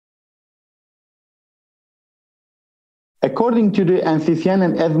According to the NCCN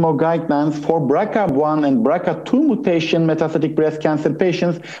and ESMO guidelines for BRCA1 and BRCA2 mutation metastatic breast cancer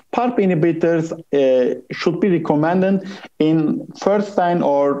patients, PARP inhibitors should be recommended in first line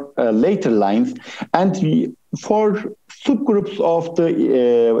or later lines. And for subgroups of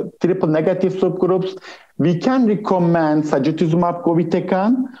the triple negative subgroups, we can recommend Sacituzumab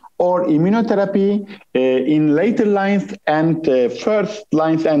govitecan or immunotherapy in later lines and first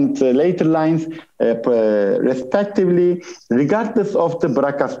lines and later lines, respectively, regardless of the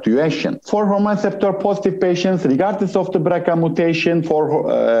BRCA situation. For hormone receptor positive patients, regardless of the BRCA mutation, for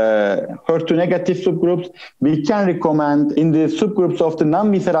HER2 negative subgroups, we can recommend in the subgroups of the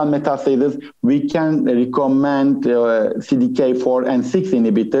non-visceral metastases, we can recommend CDK4 and 6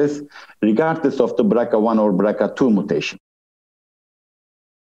 inhibitors, regardless of the BRCA1 or BRCA2 mutation.